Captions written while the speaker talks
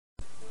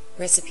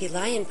Recipe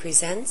Lion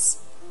presents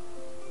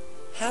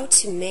How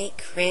to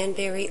Make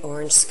Cranberry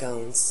Orange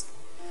Scones.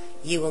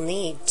 You will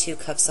need 2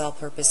 cups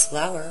all-purpose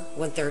flour,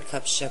 1/3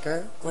 cup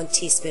sugar, 1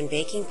 teaspoon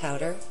baking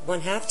powder,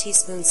 1/2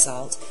 teaspoon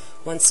salt,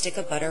 1 stick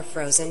of butter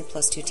frozen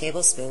plus 2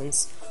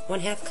 tablespoons,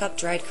 1/2 cup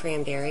dried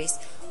cranberries,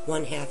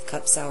 1/2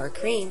 cup sour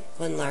cream,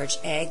 1 large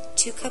egg,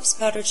 2 cups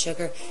powdered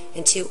sugar,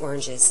 and 2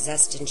 oranges,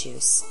 zest and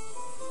juice.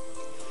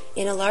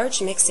 In a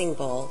large mixing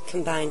bowl,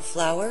 combine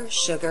flour,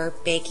 sugar,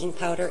 baking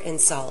powder, and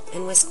salt,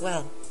 and whisk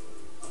well.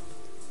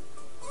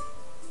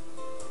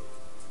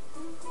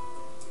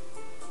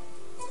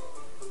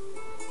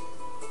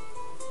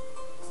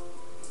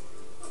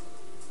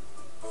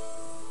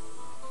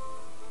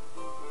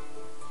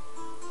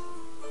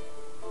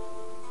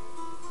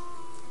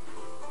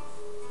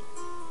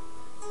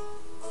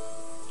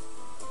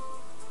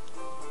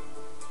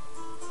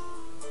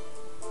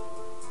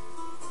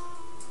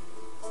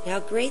 Now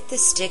grate the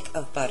stick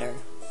of butter.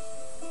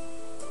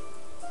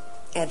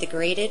 Add the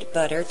grated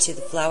butter to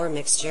the flour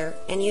mixture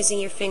and using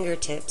your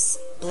fingertips,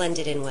 blend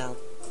it in well.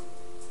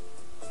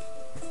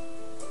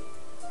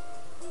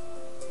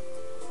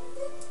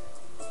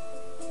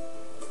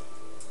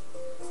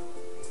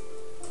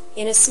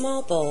 In a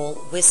small bowl,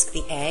 whisk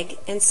the egg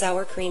and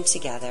sour cream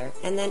together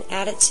and then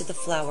add it to the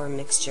flour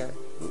mixture,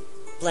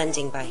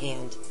 blending by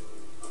hand.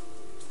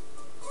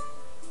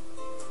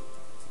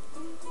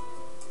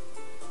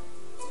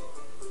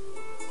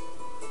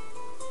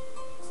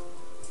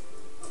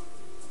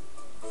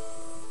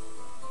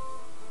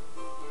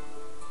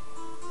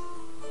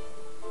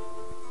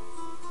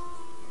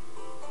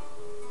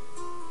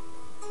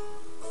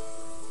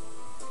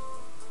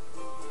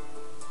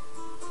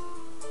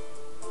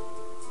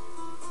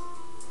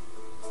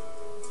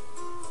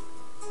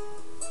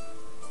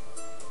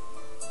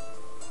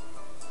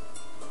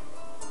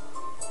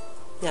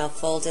 Now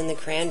fold in the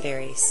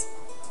cranberries.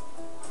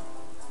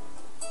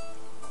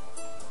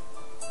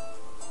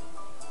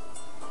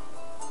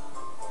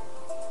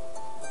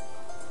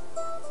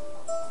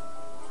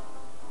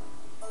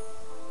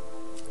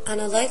 On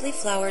a lightly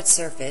floured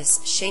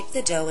surface, shape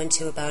the dough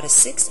into about a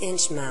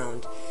 6-inch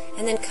mound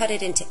and then cut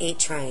it into 8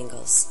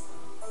 triangles.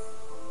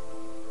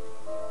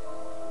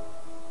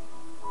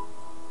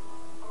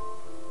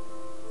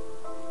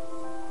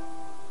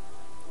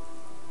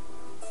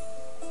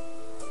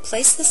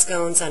 Place the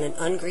scones on an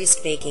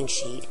ungreased baking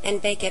sheet and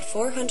bake at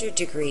 400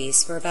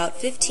 degrees for about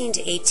 15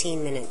 to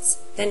 18 minutes,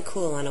 then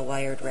cool on a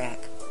wired rack.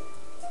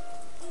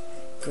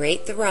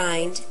 Grate the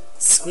rind,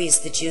 squeeze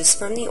the juice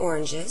from the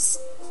oranges,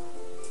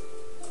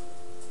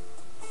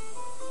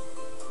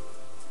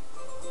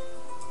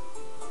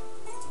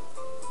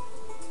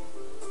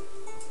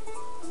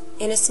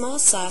 in a small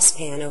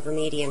saucepan over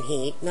medium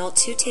heat, melt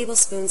 2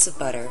 tablespoons of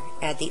butter,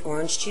 add the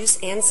orange juice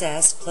and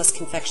zest plus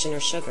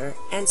confectioner's sugar,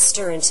 and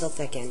stir until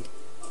thickened.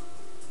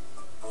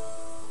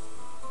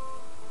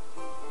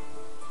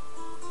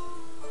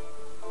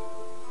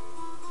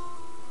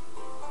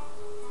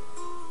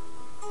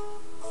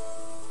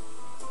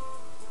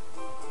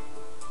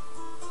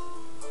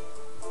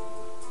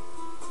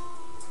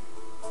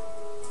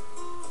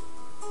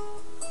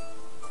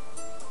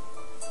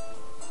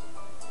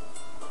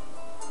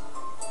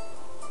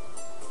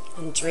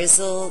 And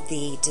drizzle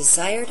the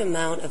desired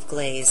amount of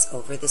glaze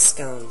over the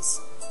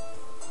scones.